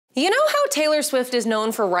You know how Taylor Swift is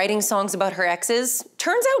known for writing songs about her exes?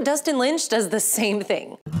 Turns out Dustin Lynch does the same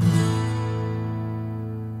thing.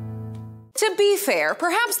 To be fair,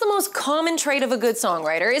 perhaps the most common trait of a good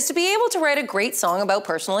songwriter is to be able to write a great song about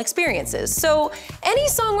personal experiences. So any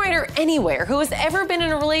songwriter anywhere who has ever been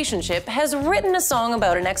in a relationship has written a song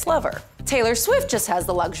about an ex-lover. Taylor Swift just has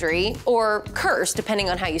the luxury, or curse depending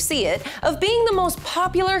on how you see it, of being the most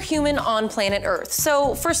popular human on planet Earth.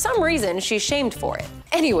 So for some reason, she's shamed for it.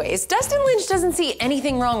 Anyways, Dustin Lynch doesn't see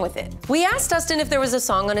anything wrong with it. We asked Dustin if there was a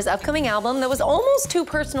song on his upcoming album that was almost too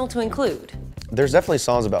personal to include. There's definitely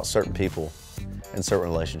songs about certain people and certain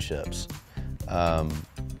relationships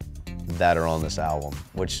that are on this album,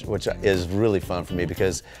 which is really fun for me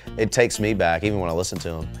because it takes me back, even when I listen to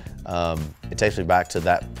them, it takes me back to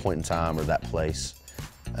that point in time or that place,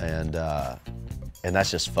 and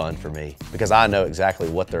that's just fun for me because I know exactly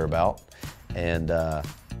what they're about, and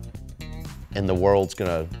the world's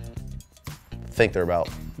gonna think they're about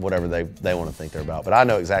whatever they want to think they're about, but I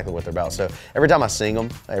know exactly what they're about. So every time I sing them,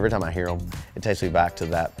 every time I hear them, it takes me back to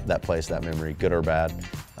that place, that memory, good or bad,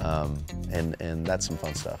 and that's some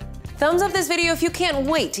fun stuff. Thumbs up this video if you can't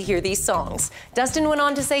wait to hear these songs. Dustin went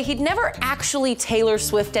on to say he'd never actually Taylor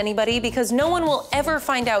Swift anybody because no one will ever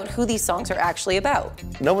find out who these songs are actually about.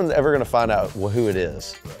 No one's ever gonna find out who it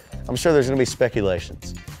is. I'm sure there's gonna be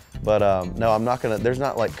speculations. But no, I'm not gonna, there's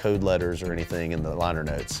not like code letters or anything in the liner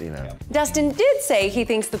notes, you know. Dustin did say he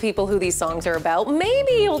thinks the people who these songs are about may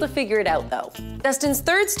be able to figure it out though. Dustin's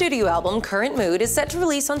third studio album, Current Mood, is set to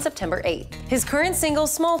release on September 8th. His current single,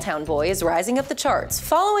 Small Town Boy, is rising up the charts,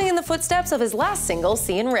 following in the footsteps of his last single,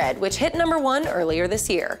 Seein' Red, which hit #1 earlier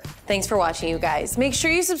this year. Thanks for watching, you guys. Make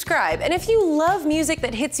sure you subscribe, and if you love music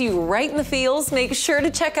that hits you right in the feels, make sure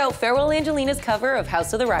to check out Farewell Angelina's cover of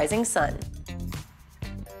House of the Rising Sun.